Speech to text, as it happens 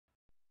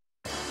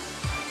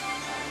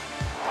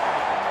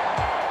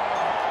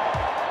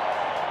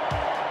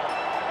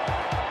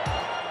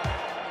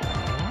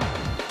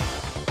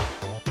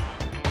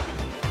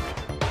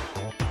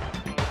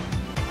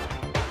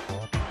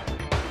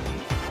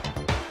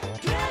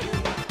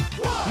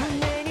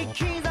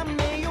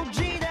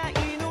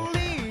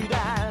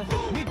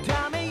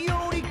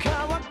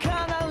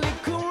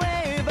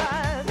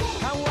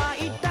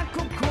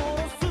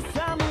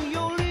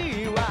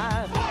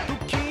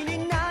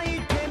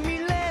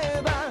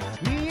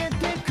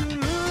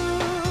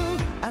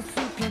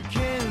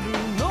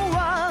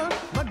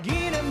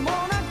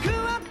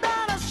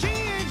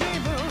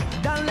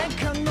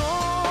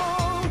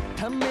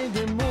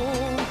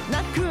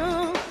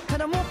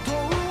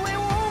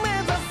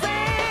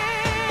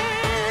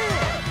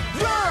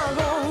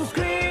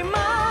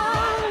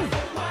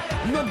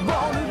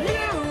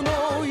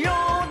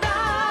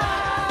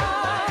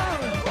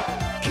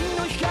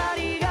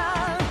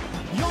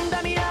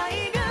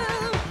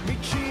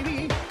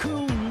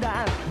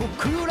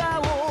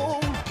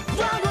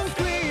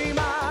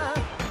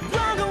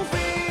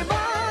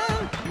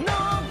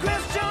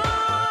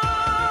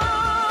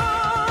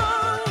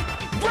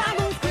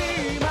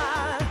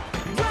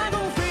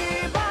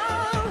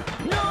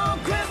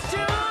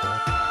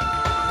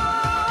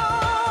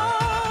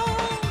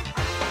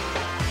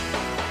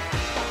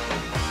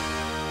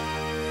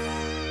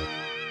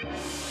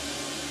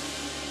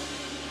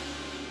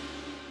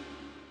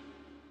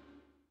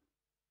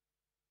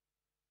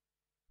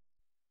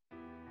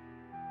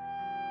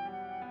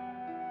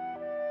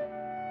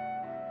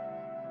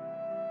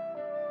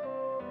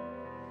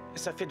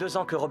Ça fait 2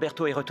 ans que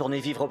Roberto est retourné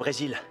vivre au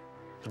Brésil.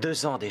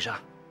 2 ans déjà.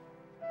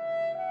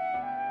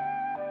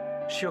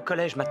 Je suis au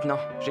collège maintenant.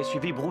 J'ai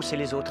suivi Bruce et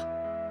les autres.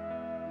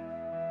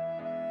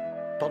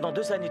 Pendant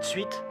 2 années de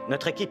suite,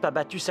 notre équipe a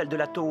battu celle de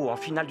la Toho en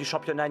finale du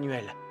championnat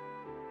annuel.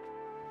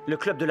 Le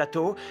club de la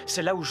Toho,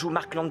 c'est là où joue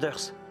Mark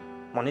Landers,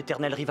 mon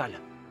éternel rival.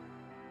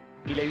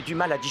 Il a eu du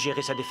mal à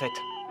digérer sa défaite.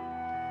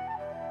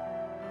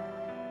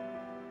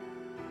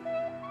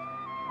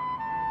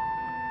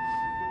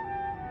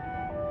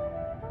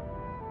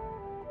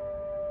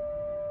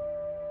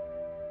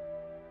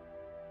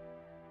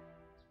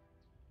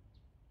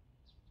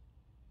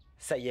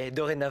 Ça y est,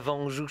 dorénavant,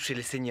 on joue chez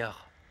les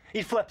seniors.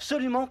 Il faut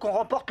absolument qu'on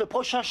remporte le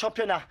prochain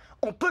championnat.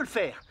 On peut le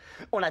faire.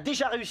 On a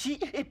déjà réussi,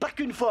 et pas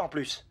qu'une fois en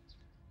plus.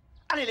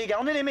 Allez les gars,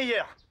 on est les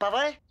meilleurs, pas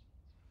vrai?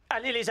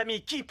 Allez les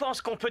amis, qui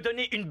pense qu'on peut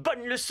donner une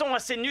bonne leçon à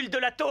ces nuls de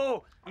la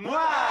Toho? Moi!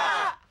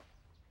 Ah,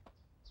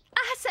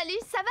 salut,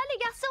 ça va les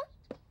garçons?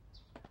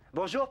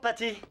 Bonjour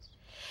Patty.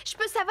 Je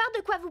peux savoir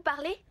de quoi vous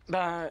parlez?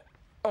 Ben,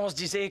 on se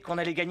disait qu'on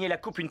allait gagner la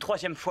coupe une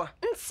 3e fois.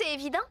 C'est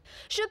évident.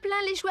 Je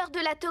plains les joueurs de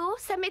la Toho.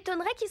 Ça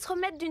m'étonnerait qu'ils se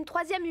remettent d'une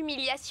 3e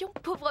humiliation.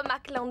 Pauvre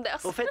Mark Landers.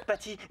 Au fait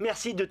Patty,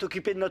 merci de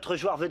t'occuper de notre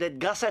joueur vedette.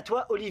 Grâce à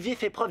toi, Olivier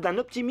fait preuve d'un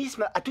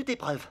optimisme à toute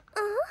épreuve.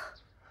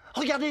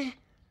 Regardez,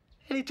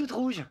 elle est toute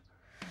rouge.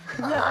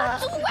 Oh, tout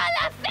à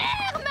la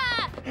ferme!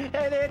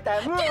 Elle est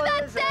amoureuse. Tu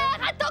vas te taire!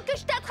 Attends que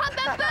je t'attrape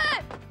un peu!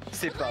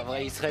 C'est pas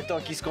vrai, il serait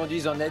temps qu'ils se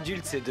conduisent en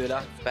adultes, ces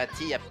deux-là.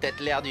 Patty a peut-être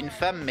l'air d'une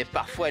femme, mais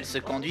parfois elle se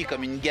conduit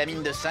comme une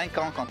gamine de 5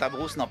 ans. Quant à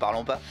Bruce, n'en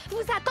parlons pas.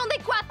 Vous attendez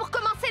quoi pour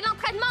commencer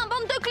l'entraînement en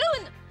bande de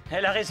clowns?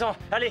 Elle a raison.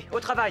 Allez, au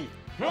travail.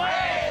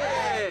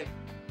 Ouais!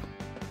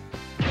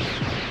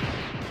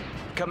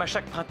 Comme à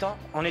chaque printemps,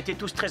 on était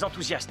tous très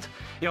enthousiastes.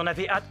 Et on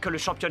avait hâte que le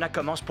championnat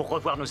commence pour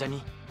revoir nos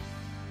amis.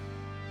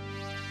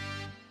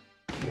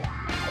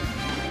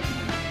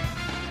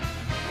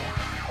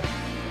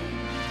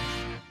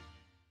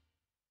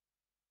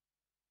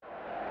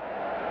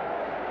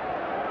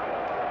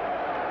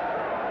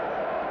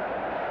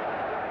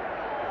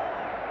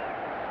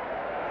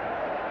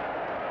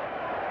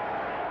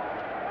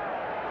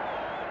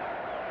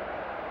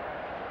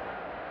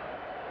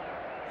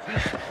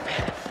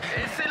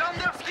 Et c'est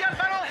Landers qui a le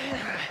ballon.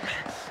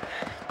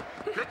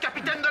 Le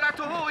capitaine de la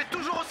Toho est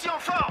toujours aussi en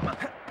forme.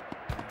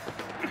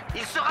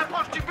 Il se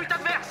rapproche du but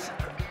adverse.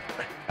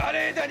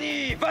 Allez,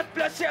 Danny, va te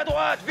placer à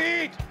droite,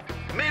 vite!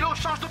 Melo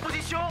change de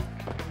position.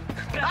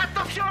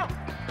 Attention!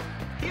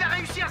 Il a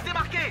réussi à se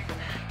démarquer.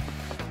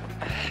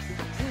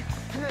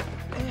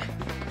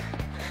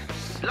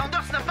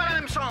 Landers n'a pas la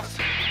même chance.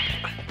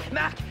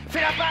 Marc,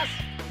 fais la passe!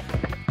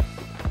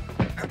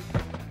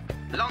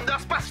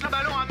 Landers passe le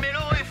ballon à Melo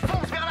et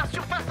fonce vers la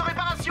surface de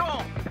réparation.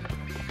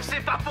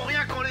 C'est pas pour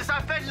rien qu'on les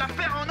appelle la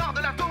paire en or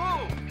de la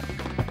Toho.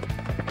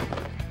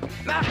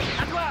 Marc,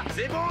 à toi!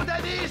 C'est bon,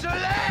 Danny, je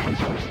l'ai!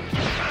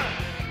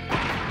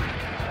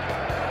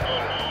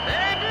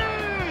 Et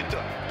but!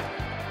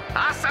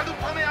 Ah, ça nous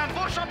promet un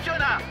beau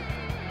championnat.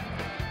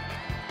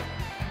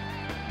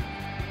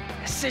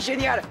 C'est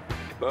génial!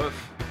 Bof.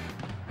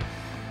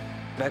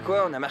 Bah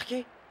quoi, on a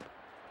marqué?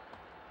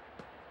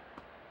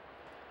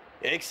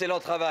 Excellent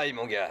travail,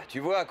 mon gars.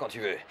 Tu vois, quand tu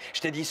veux. Je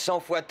t'ai dit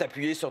 100 fois de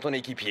t'appuyer sur ton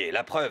équipier.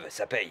 La preuve,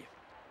 ça paye.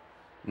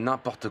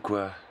 N'importe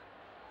quoi.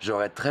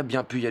 J'aurais très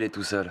bien pu y aller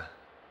tout seul.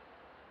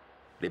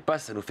 Les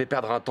passes, ça nous fait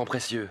perdre un temps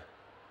précieux.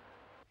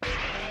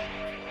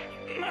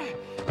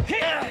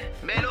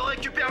 Melo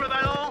récupère le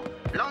ballon.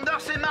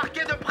 Landers est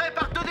marqué de près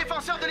par 2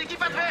 défenseurs de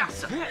l'équipe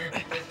adverse.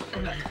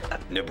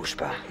 Ne bouge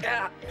pas.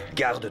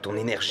 Garde ton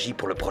énergie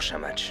pour le prochain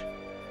match.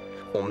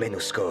 On mène au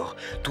score.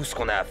 Tout ce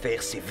qu'on a à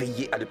faire, c'est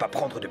veiller à ne pas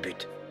prendre de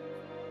but.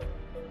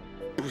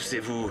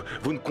 Poussez-vous.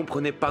 Vous ne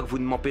comprenez pas que vous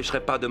ne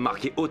m'empêcherez pas de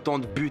marquer autant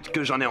de buts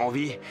que j'en ai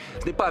envie.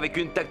 Ce n'est pas avec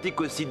une tactique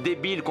aussi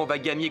débile qu'on va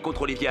gagner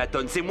contre Olivier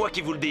Atton. C'est moi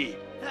qui vous le dis.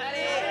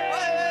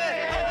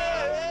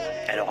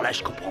 Alors là,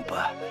 je comprends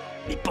pas.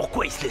 Mais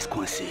pourquoi il se laisse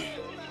coincer?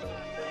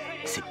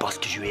 C'est pas ce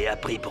que je lui ai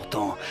appris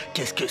pourtant.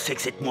 Qu'est-ce que c'est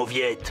que cette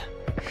mauviette?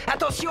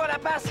 Attention à la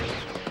passe!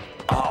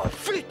 Oh,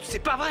 flûte, c'est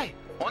pas vrai!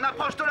 On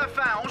approche de la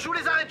fin, on joue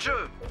les arrêts de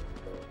jeu.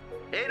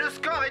 Et le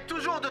score est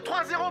toujours de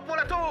 3-0 pour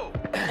la Toho.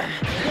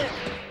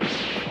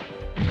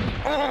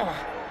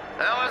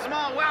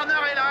 Heureusement, Warner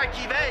est là,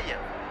 qui veille.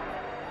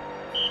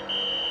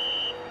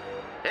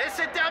 Et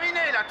c'est terminé,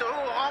 la Toho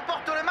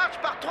remporte le match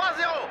par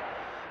 3-0.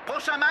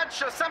 Prochain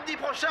match, samedi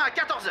prochain à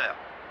 14 h.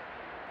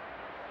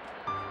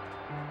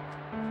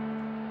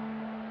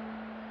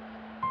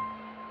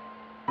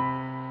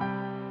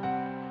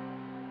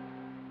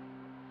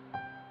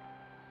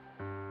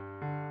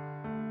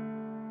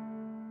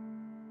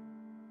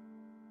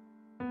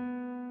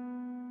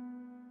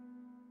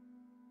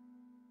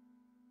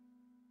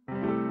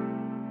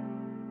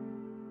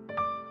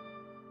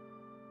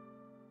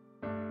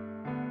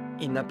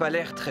 Il n'a pas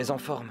l'air très en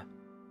forme.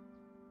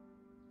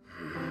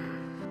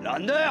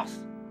 Landers!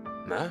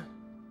 Hein?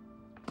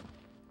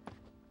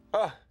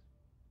 Oh!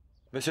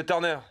 Monsieur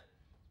Turner.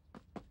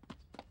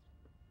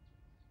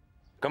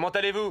 Comment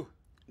allez-vous?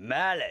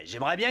 Mal,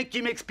 j'aimerais bien que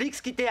tu m'expliques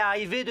ce qui t'est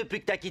arrivé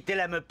depuis que t'as quitté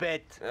la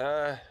meupette.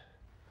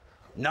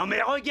 Non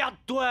mais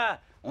regarde-toi!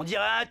 On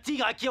dirait un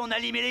tigre à qui on a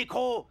limé les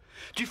crocs.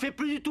 Tu fais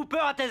plus du tout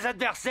peur à tes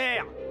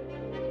adversaires.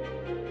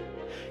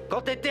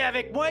 Quand t'étais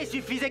avec moi, il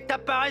suffisait que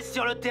t'apparaisses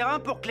sur le terrain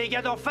pour que les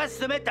gars d'en face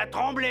se mettent à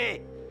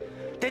trembler.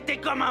 T'étais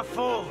comme un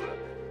fauve.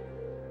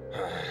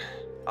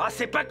 Ah,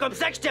 c'est pas comme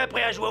ça que je t'ai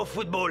appris à jouer au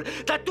football.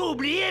 T'as tout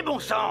oublié, bon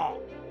sang.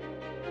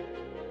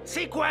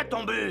 C'est quoi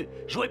ton but?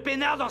 Jouer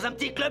peinard dans un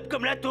petit club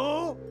comme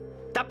l'Atto?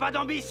 T'as pas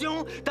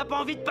d'ambition? T'as pas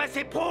envie de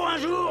passer pro un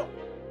jour?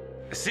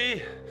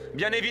 Si,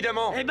 bien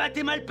évidemment. Eh ben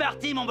t'es mal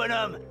parti, mon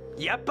bonhomme.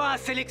 Y a pas un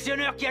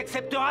sélectionneur qui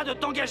acceptera de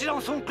t'engager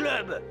dans son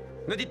club.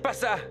 Ne dites pas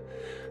ça.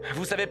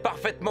 Vous savez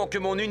parfaitement que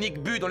mon unique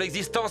but dans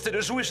l'existence, c'est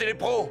de jouer chez les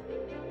pros.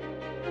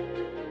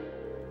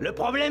 Le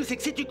problème, c'est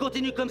que si tu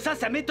continues comme ça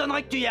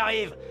m'étonnerait que tu y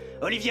arrives.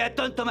 Olivier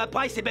Atton, Thomas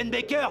Price et Ben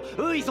Baker,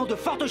 eux, ils ont de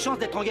fortes chances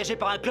d'être engagés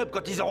par un club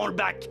quand ils auront le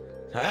bac.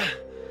 Hein?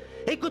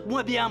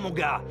 Écoute-moi bien, mon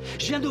gars.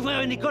 Je viens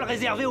d'ouvrir une école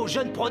réservée aux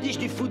jeunes prodiges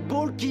du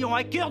football qui ont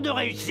à cœur de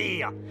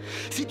réussir.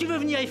 Si tu veux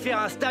venir y faire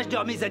un stage de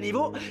remise à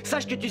niveau,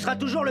 sache que tu seras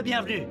toujours le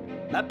bienvenu.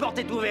 Ma porte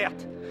est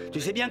ouverte.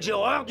 Tu sais bien que j'ai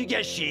horreur du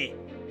gâchis.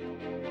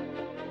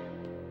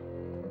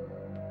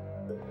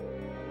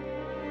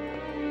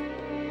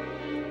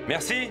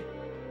 Merci.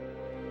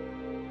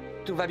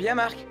 Tout va bien,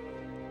 Marc?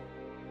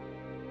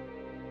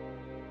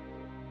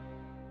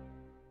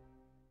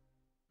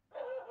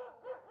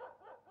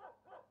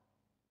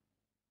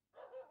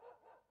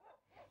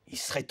 Il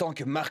serait temps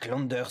que Mark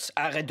Landers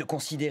arrête de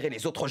considérer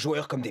les autres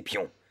joueurs comme des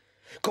pions.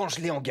 Quand je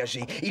l'ai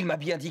engagé, il m'a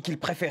bien dit qu'il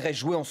préférait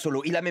jouer en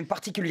solo. Il a même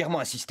particulièrement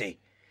insisté.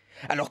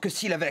 Alors que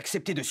s'il avait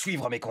accepté de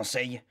suivre mes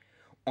conseils,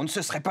 on ne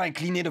se serait pas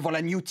incliné devant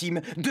la New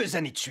Team 2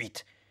 années de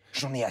suite.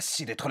 J'en ai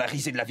assez d'être la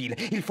risée de la ville.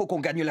 Il faut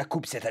qu'on gagne la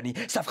coupe cette année.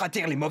 Ça fera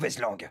taire les mauvaises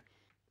langues.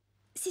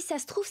 Si ça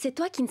se trouve, c'est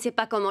toi qui ne sais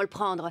pas comment le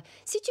prendre.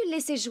 Si tu le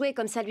laissais jouer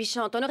comme ça lui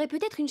chante, on aurait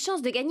peut-être une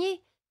chance de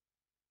gagner.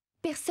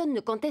 Personne ne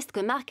conteste que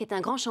Marc est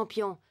un grand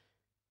champion.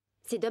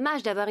 C'est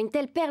dommage d'avoir une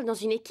telle perle dans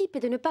une équipe et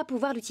de ne pas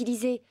pouvoir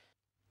l'utiliser.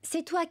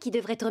 C'est toi qui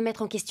devrais te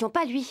remettre en question,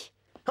 pas lui.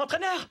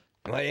 Entraîneur!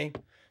 Oui.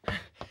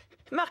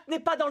 Marc n'est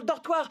pas dans le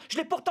dortoir. Je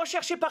l'ai pourtant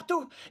cherché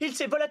partout. Il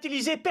s'est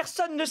volatilisé.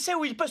 Personne ne sait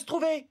où il peut se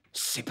trouver.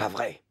 C'est pas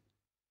vrai.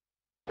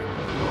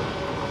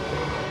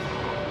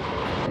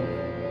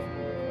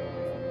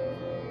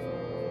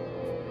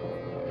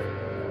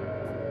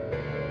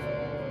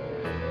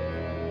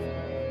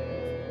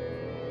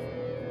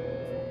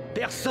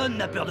 Personne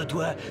n'a peur de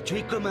toi. Tu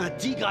es comme un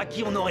tigre à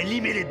qui on aurait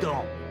limé les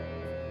dents.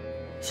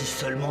 Si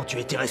seulement tu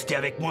étais resté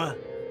avec moi.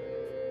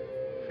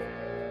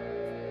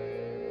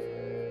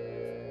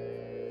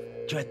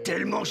 Tu as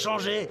tellement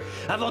changé.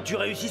 Avant, tu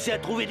réussissais à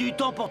trouver du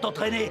temps pour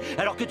t'entraîner,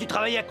 alors que tu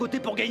travaillais à côté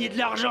pour gagner de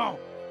l'argent.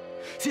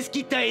 C'est ce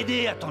qui t'a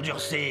aidé à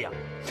t'endurcir.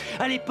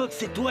 À l'époque,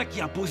 c'est toi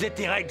qui imposais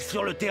tes règles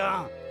sur le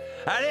terrain.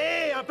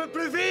 Allez, un peu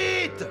plus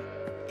vite!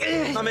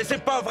 Non mais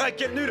c'est pas vrai,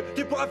 quel nul!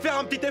 Tu pourras faire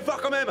un petit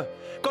effort quand même!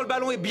 Quand le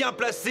ballon est bien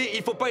placé,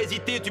 il faut pas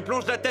hésiter, tu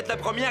plonges la tête la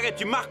première et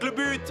tu marques le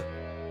but!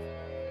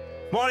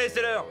 Bon allez,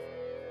 c'est l'heure!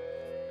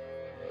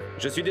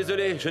 Je suis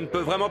désolé, je ne peux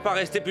vraiment pas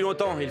rester plus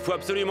longtemps, il faut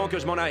absolument que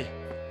je m'en aille.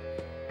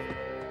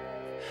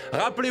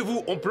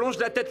 Rappelez-vous, on plonge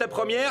la tête la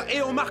première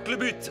et on marque le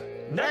but!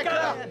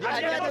 D'accord! À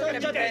bientôt,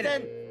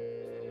 capitaine!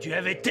 Tu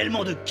avais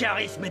tellement de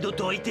charisme et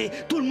d'autorité,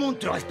 tout le monde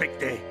te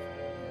respectait.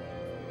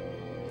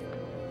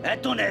 À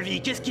ton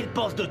avis, qu'est-ce qu'ils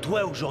pensent de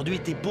toi aujourd'hui,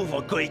 tes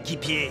pauvres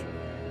coéquipiers?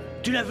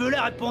 Tu la veux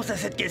la réponse à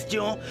cette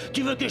question?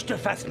 Tu veux que je te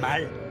fasse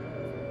mal?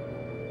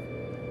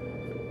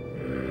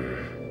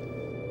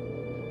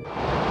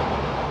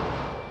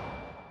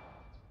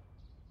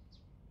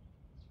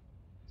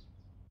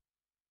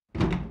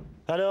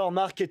 Alors,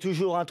 Marc est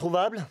toujours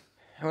introuvable?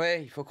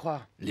 Ouais, il faut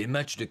croire. Les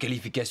matchs de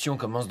qualification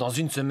commencent dans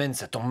une semaine,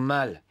 ça tombe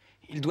mal.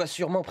 Il doit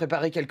sûrement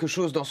préparer quelque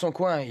chose dans son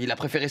coin. Il a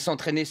préféré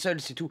s'entraîner seul,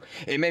 c'est tout.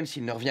 Et même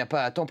s'il ne revient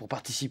pas à temps pour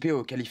participer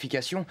aux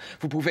qualifications,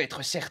 vous pouvez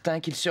être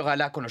certain qu'il sera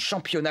là quand le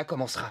championnat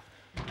commencera.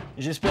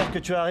 J'espère que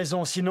tu as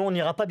raison, sinon on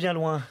n'ira pas bien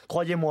loin,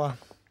 croyez-moi.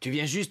 Tu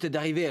viens juste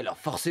d'arriver, alors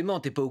forcément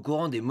t'es pas au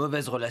courant des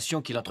mauvaises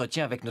relations qu'il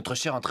entretient avec notre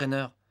cher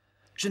entraîneur.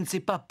 Je ne sais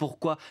pas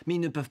pourquoi, mais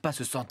ils ne peuvent pas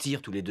se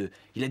sentir tous les deux.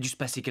 Il a dû se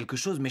passer quelque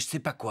chose, mais je sais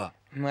pas quoi.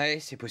 Ouais,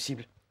 c'est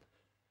possible.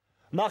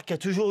 Marc a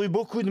toujours eu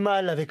beaucoup de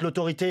mal avec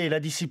l'autorité et la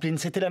discipline.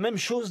 C'était la même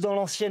chose dans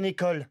l'ancienne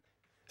école.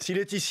 S'il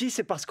est ici,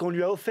 c'est parce qu'on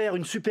lui a offert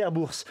une super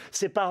bourse.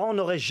 Ses parents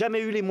n'auraient jamais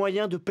eu les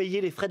moyens de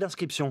payer les frais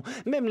d'inscription.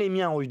 Même les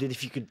miens ont eu des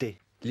difficultés.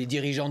 Les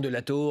dirigeants de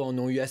l'Atto en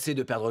ont eu assez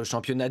de perdre le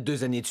championnat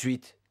 2 années de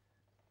suite.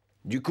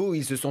 Du coup,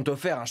 ils se sont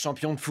offerts un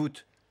champion de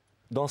foot.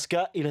 Dans ce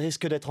cas, il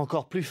risque d'être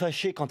encore plus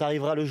fâché quand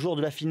arrivera le jour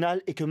de la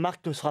finale et que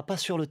Marc ne sera pas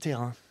sur le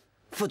terrain.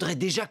 Faudrait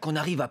déjà qu'on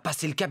arrive à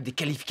passer le cap des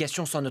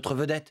qualifications sans notre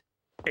vedette.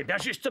 Eh bien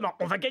justement,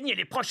 on va gagner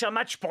les prochains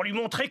matchs pour lui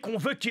montrer qu'on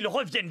veut qu'il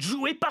revienne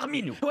jouer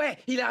parmi nous. Ouais,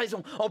 il a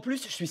raison. En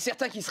plus, je suis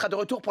certain qu'il sera de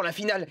retour pour la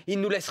finale. Il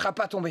ne nous laissera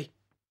pas tomber.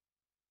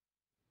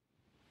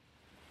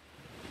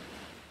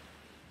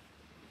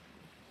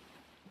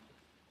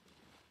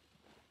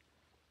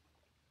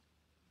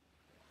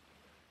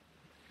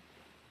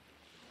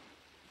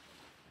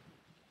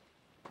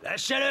 La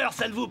chaleur,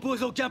 ça ne vous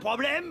pose aucun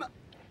problème?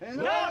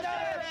 Non,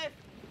 chef!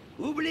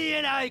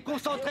 Oubliez-la et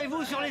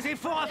concentrez-vous sur les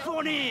efforts à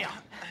fournir.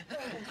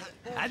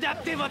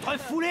 Adaptez votre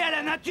foulée à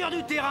la nature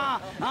du terrain.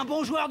 Un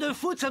bon joueur de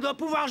foot, ça doit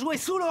pouvoir jouer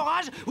sous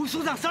l'orage ou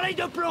sous un soleil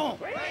de plomb.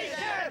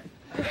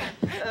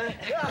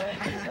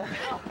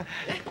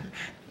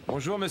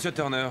 Bonjour, monsieur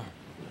Turner.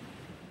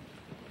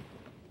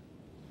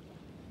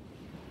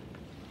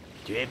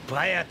 Tu es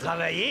prêt à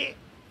travailler?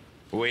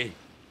 Oui.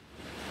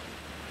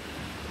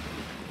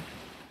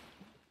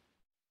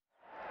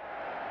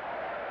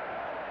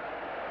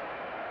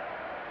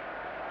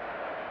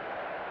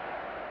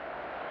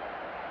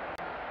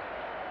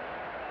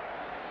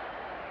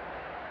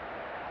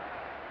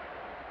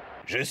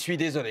 Je suis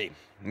désolé,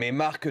 mais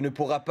Marc ne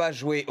pourra pas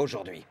jouer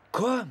aujourd'hui.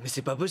 Quoi? Mais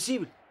c'est pas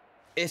possible.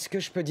 Est-ce que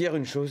je peux dire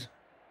une chose?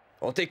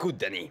 On t'écoute,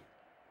 Danny.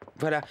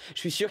 Voilà, je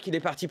suis sûr qu'il est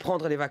parti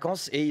prendre les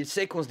vacances et il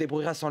sait qu'on se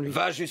débrouillera sans lui.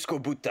 Va jusqu'au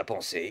bout de ta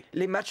pensée.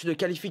 Les matchs de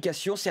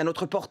qualification, c'est à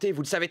notre portée,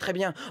 vous le savez très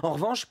bien. En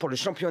revanche, pour le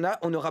championnat,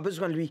 on aura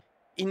besoin de lui.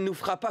 Il ne nous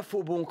fera pas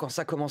faux bond quand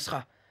ça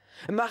commencera.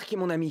 Marc est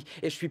mon ami,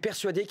 et je suis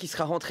persuadé qu'il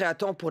sera rentré à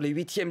temps pour les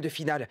 8e de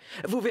finale.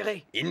 Vous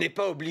verrez. Il n'est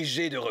pas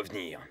obligé de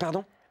revenir.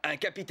 Pardon? Un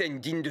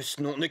capitaine digne de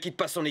ce nom ne quitte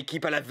pas son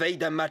équipe à la veille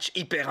d'un match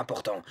hyper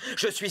important.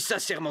 Je suis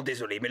sincèrement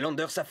désolé, mais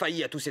Landers a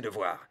failli à tous ses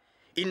devoirs.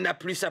 Il n'a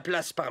plus sa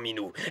place parmi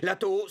nous.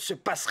 L'Ato se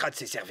passera de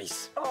ses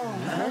services. Oh,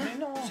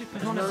 non,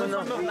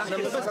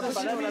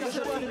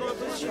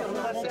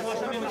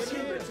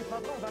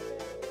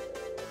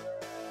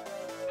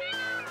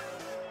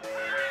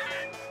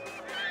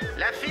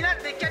 La finale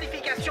des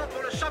qualifications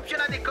pour le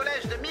championnat des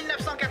collèges de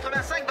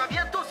 1985 va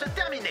bientôt se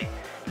terminer.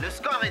 Le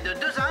score est de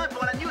 2-1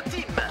 pour la New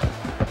Team.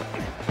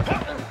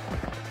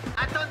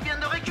 Atton vient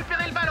de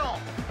récupérer le ballon.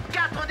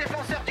 4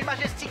 défenseurs du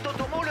Majestic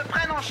d'Otomo le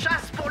prennent en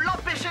chasse pour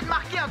l'empêcher de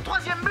marquer un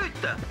 3e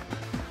but.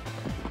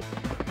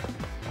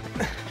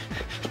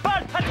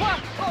 Paul, à toi!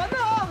 Oh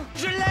non!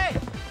 Je l'ai!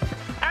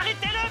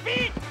 Arrêtez-le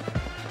vite!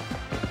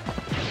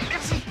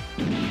 Merci.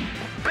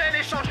 Bel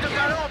échange de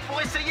ballon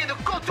pour essayer de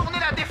contourner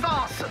la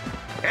défense.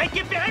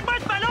 Récupérez-moi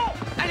ce ballon!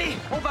 Allez,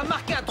 on va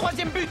marquer un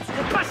 3e but.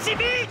 Pas si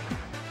vite!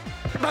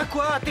 Bah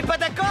quoi? T'es pas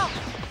d'accord?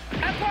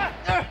 À toi!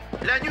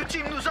 La New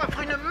Team nous offre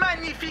une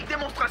magnifique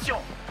démonstration.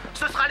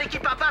 Ce sera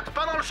l'équipe à battre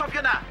pendant le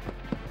championnat.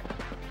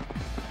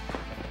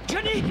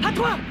 Johnny, à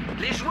toi!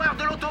 Les joueurs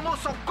de l'Otomo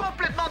sont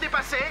complètement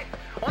dépassés.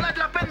 On a de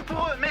la peine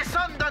pour eux, mais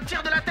Son d'un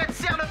tir de la tête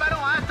serre le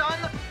ballon à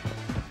Atton.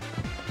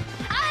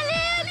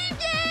 Allez,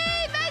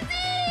 Olivier,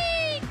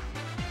 vas-y!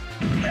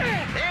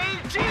 Et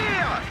il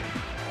tire!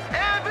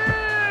 Et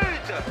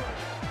but!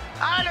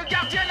 Ah, le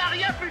gardien n'a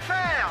rien pu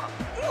faire!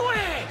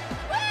 Ouais!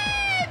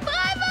 Ouais,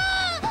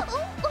 bravo!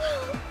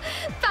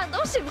 Pardon,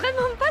 je sais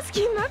vraiment pas ce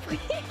qui m'a pris.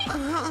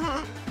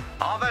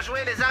 On va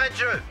jouer les arrêts de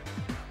jeu.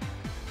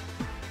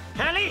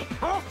 Allez,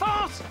 on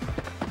fonce!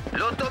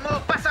 L'Otomo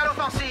passe à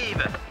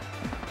l'offensive.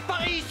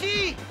 Par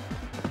ici!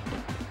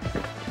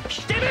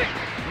 Je t'ai vu!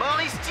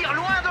 Maurice tire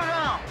loin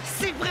devant.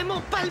 C'est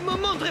vraiment pas le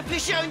moment de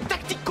réfléchir à une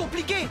tactique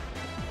compliquée.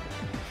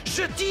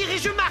 Je tire et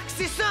je marque,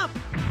 c'est simple.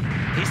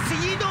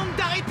 Essayez donc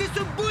d'arrêter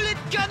ce boulet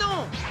de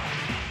canon.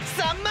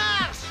 Ça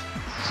marche!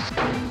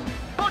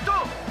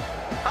 Poteau!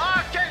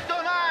 Ah, quel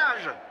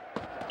dommage!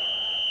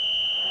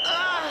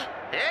 Ah!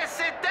 Et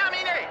c'est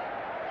terminé!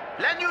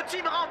 La New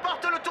Team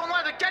remporte le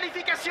tournoi de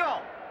qualification.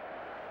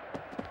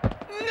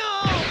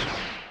 Non!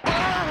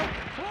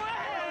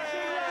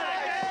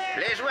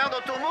 Les joueurs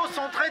d'Otomo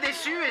sont très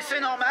déçus et c'est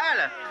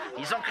normal.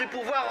 Ils ont cru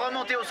pouvoir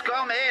remonter au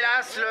score, mais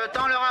hélas, le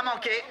temps leur a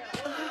manqué.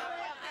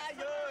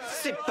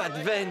 C'est pas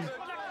de veine.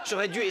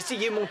 J'aurais dû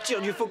essayer mon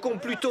tir du faucon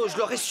plus tôt, je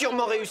l'aurais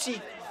sûrement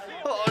réussi.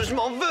 Oh, je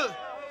m'en veux!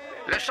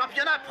 Le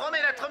championnat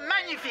promet d'être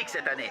magnifique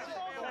cette année.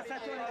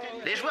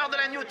 Les joueurs de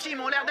la New Team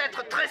ont l'air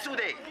d'être très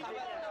soudés.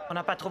 On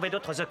n'a pas trouvé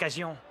d'autres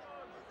occasions.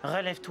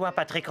 Relève-toi,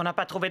 Patrick, on n'a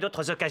pas trouvé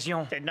d'autres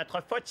occasions. C'est de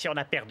notre faute si on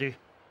a perdu.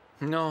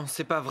 Non,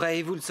 c'est pas vrai,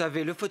 et vous le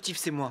savez, le fautif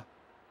c'est moi.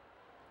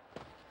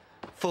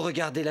 Faut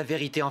regarder la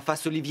vérité en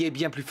face, Olivier est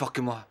bien plus fort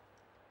que moi.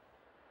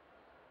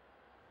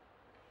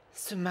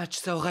 Ce match,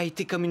 ça aura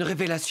été comme une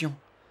révélation.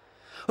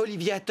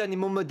 Olivier Atton est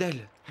mon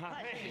modèle.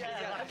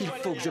 Il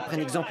faut que je prenne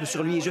exemple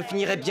sur lui et je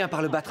finirai bien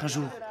par le battre un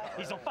jour.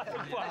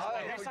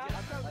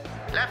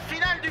 La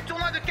finale du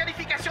tournoi de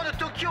qualification de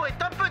Tokyo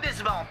est un peu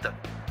décevante.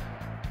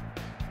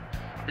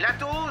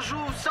 L'Ato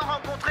joue sans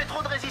rencontrer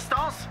trop de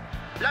résistance.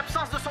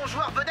 L'absence de son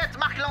joueur vedette,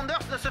 Mark Landers,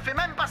 ne se fait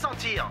même pas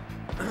sentir.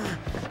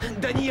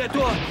 Danny, à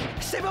toi!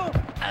 C'est bon!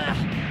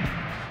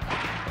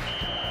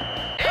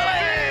 Et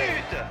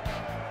but!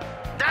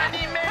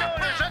 Danny Melo,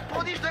 le jeune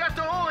prodige de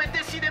l'Ato, est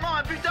décidément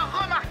un buteur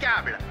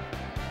remarquable.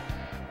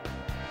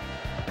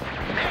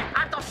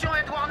 Mais attention,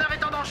 Ed Warner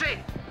est en danger.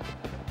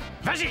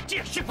 Vas-y,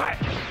 tire, je suis prêt!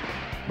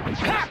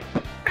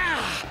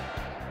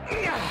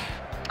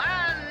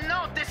 Ah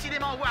non,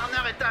 décidément,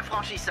 Warner est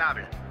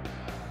infranchissable.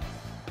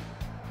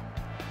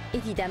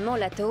 Évidemment,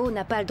 l'Ato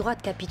n'a pas le droit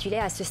de capituler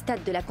à ce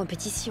stade de la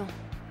compétition.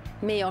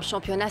 Mais en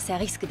championnat, ça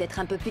risque d'être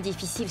un peu plus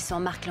difficile sans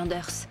Mark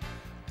Landers.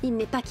 Il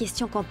n'est pas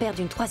question qu'on perde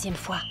une 3e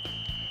fois.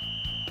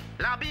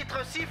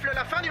 L'arbitre siffle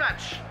la fin du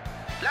match.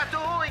 L'Ato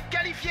est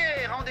qualifié.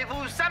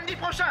 Rendez-vous samedi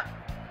prochain.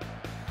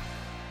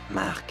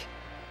 Marc,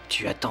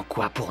 Tu attends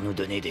quoi pour nous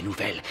donner des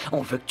nouvelles?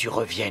 On veut que tu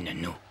reviennes,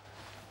 nous.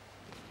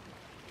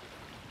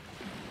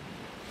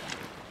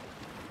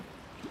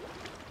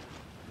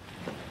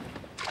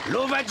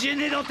 L'eau va te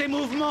gêner dans tes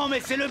mouvements,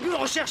 mais c'est le but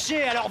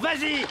recherché, alors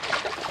vas-y!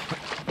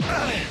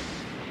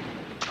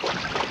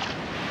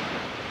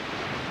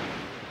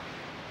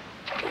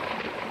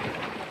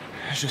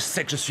 Je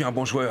sais que je suis un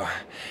bon joueur.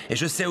 Et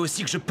je sais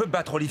aussi que je peux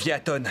battre Olivier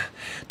Atton,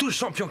 tout le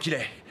champion qu'il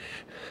est.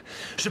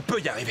 Je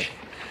peux y arriver.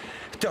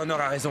 Turner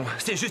a raison,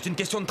 c'est juste une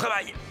question de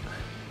travail.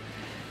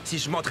 Si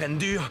je m'entraîne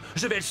dur,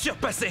 je vais le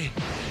surpasser.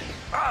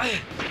 Ah!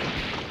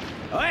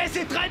 Ouais,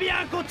 c'est très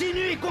bien,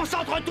 continue et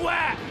concentre-toi!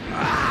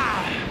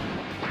 Ah!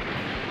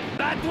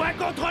 Bats-toi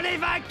contre les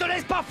vagues, te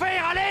laisse pas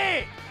faire,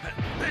 allez!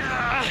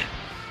 Ah!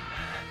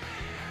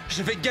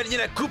 Je vais gagner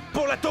la coupe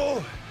pour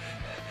l'Atto.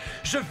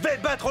 Je vais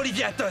battre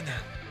Olivier Atton.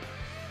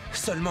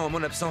 Seulement en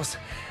mon absence,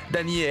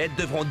 Danny et Ed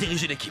devront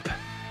diriger l'équipe.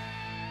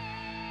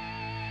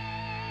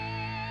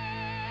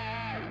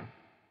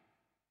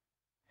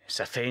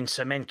 Ça fait une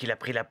semaine qu'il a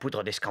pris la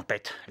poudre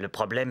d'escampette. Le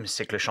problème,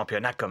 c'est que le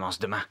championnat commence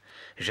demain.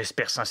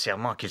 J'espère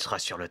sincèrement qu'il sera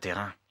sur le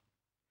terrain.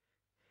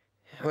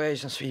 Ouais,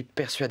 j'en suis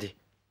persuadé.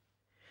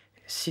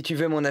 Si tu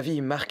veux mon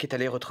avis, Mark est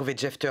allé retrouver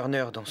Jeff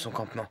Turner dans son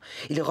campement.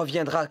 Il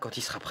reviendra quand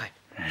il sera prêt.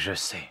 Je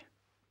sais.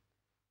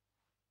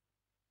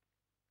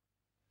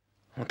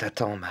 On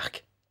t'attend,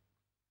 Mark.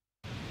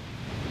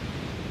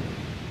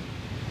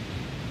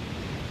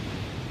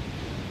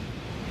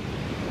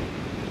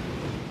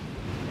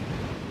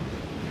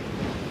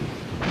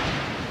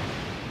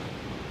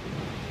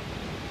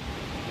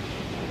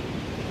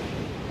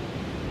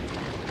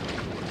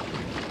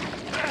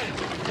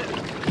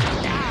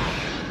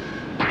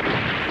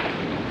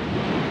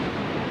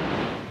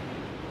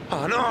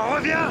 Oh non,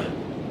 reviens!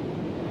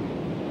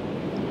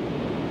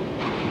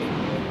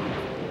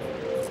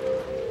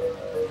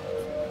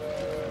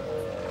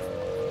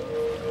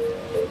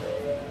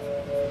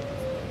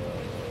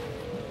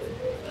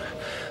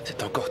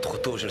 C'est encore trop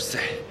tôt, je le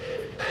sais.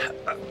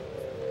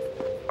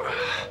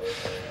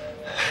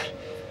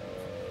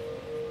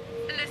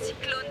 Le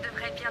cyclone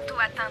devrait bientôt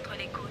atteindre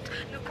les côtes.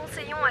 Nous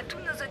conseillons à tous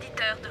nos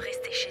auditeurs de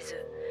rester chez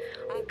eux.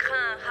 On craint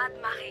un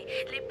raz-de-marée.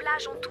 Les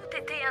plages ont toutes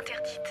été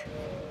interdites.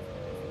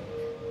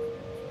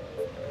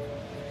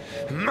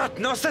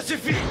 Maintenant, ça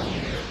suffit!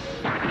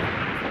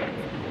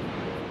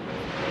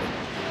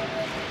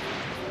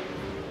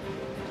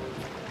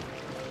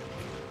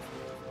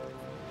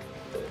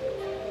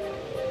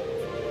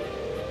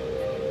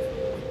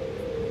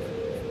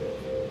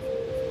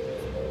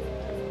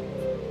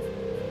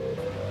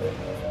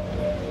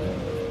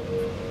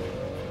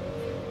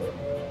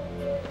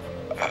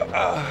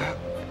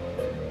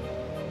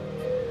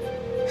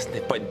 Ce n'est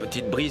pas une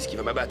petite brise qui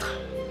va m'abattre.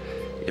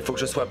 Il faut que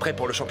je sois prêt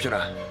pour le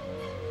championnat.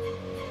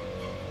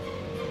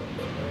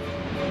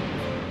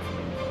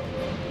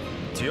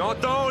 Tu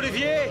entends,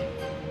 Olivier?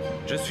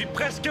 Je suis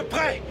presque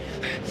prêt.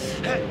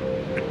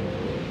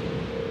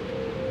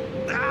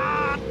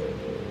 Ah!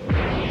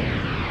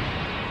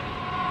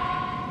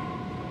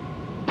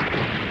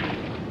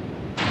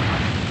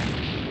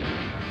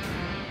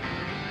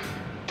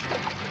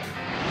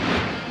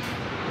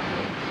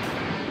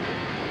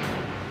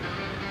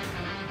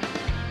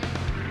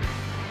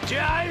 Tu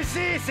as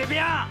réussi, c'est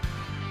bien!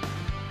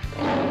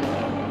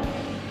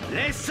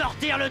 Laisse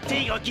sortir le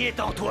tigre qui est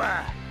en toi!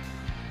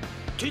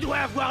 Tu dois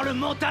avoir le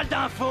mental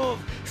d'un fauve!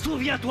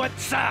 Souviens-toi de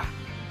ça!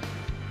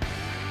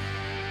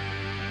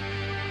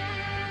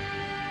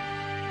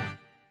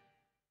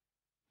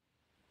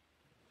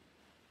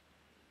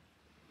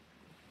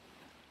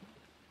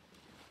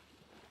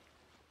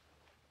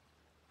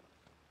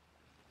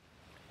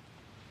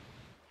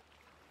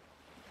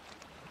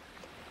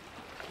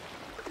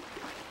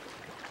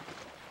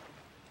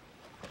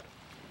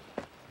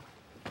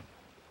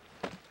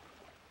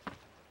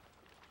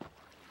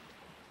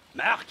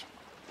 Marc!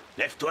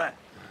 Lève-toi!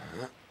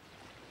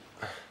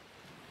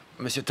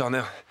 Monsieur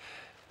Turner.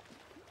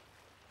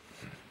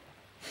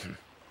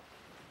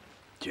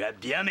 Tu as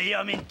bien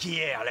meilleure mine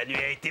qu'hier. La nuit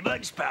a été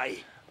bonne, je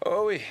parie.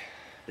 Oh oui.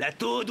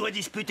 L'Atto doit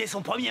disputer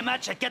son premier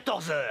match à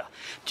 14 h.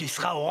 Tu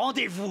seras au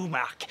rendez-vous,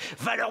 Marc.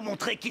 Va leur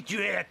montrer qui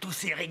tu es à tous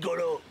ces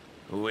rigolos.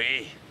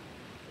 Oui.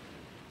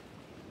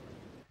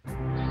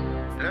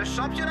 Le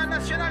championnat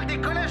national des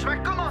collèges va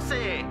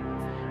commencer.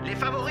 Les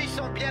favoris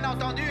sont bien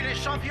entendu les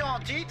champions en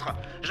titre.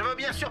 Je veux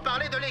bien sûr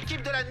parler de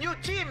l'équipe de la New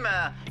Team,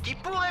 qui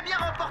pourrait bien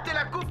remporter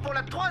la coupe pour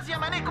la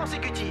 3e année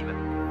consécutive.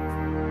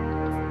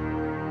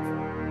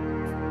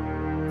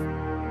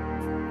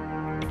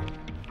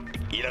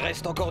 Il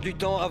reste encore du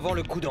temps avant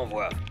le coup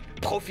d'envoi.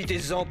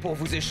 Profitez-en pour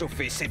vous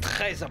échauffer, c'est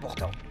très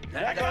important.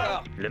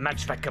 D'accord. Le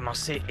match va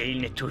commencer et il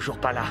n'est toujours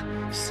pas là.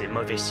 C'est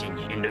mauvais signe,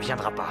 il ne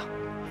viendra pas.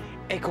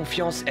 Aie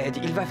confiance, Ed,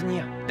 il va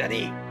venir.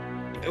 Danny,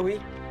 Oui?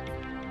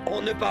 on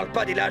ne parle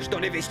pas des lâches dans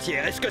les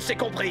vestiaires, est-ce que c'est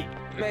compris?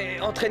 Mais,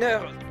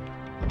 entraîneur...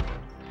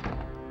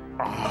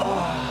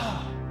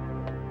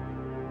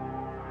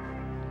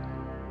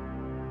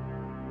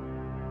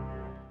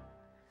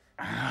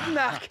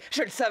 Marc,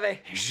 je le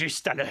savais.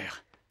 Juste à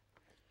l'heure.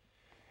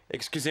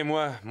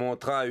 Excusez-moi, mon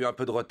train a eu un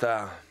peu de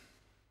retard.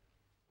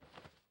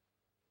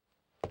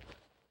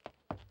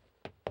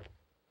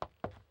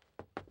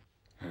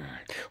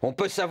 On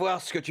peut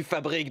savoir ce que tu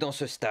fabriques dans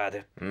ce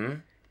stade.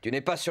 Tu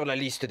n'es pas sur la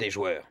liste des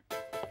joueurs.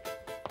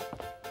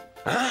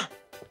 Hein?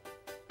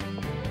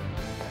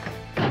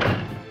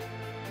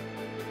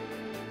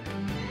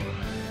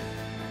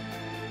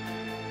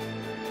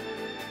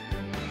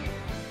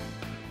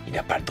 Il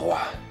n'a pas le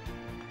droit.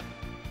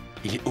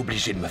 Il est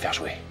obligé de me faire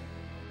jouer.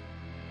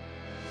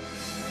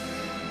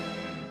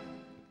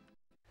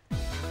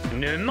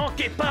 Ne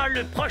manquez pas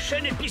le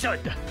prochain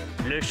épisode.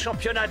 Le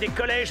championnat des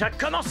collèges a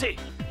commencé.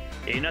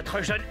 Et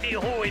notre jeune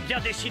héros est bien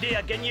décidé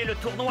à gagner le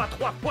tournoi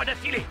 3 fois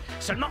d'affilée.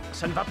 Seulement,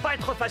 ça ne va pas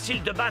être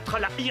facile de battre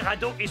la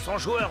Hirado et son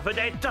joueur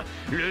vedette,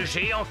 le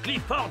géant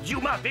Clifford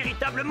Yuma,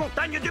 véritable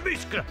montagne de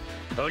muscles.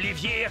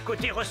 Olivier à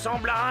côté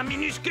ressemble à un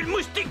minuscule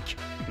moustique.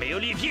 Mais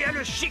Olivier a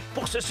le chic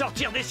pour se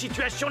sortir des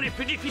situations les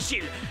plus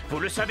difficiles. Vous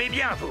le savez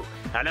bien, vous.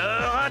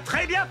 Alors, à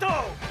très bientôt!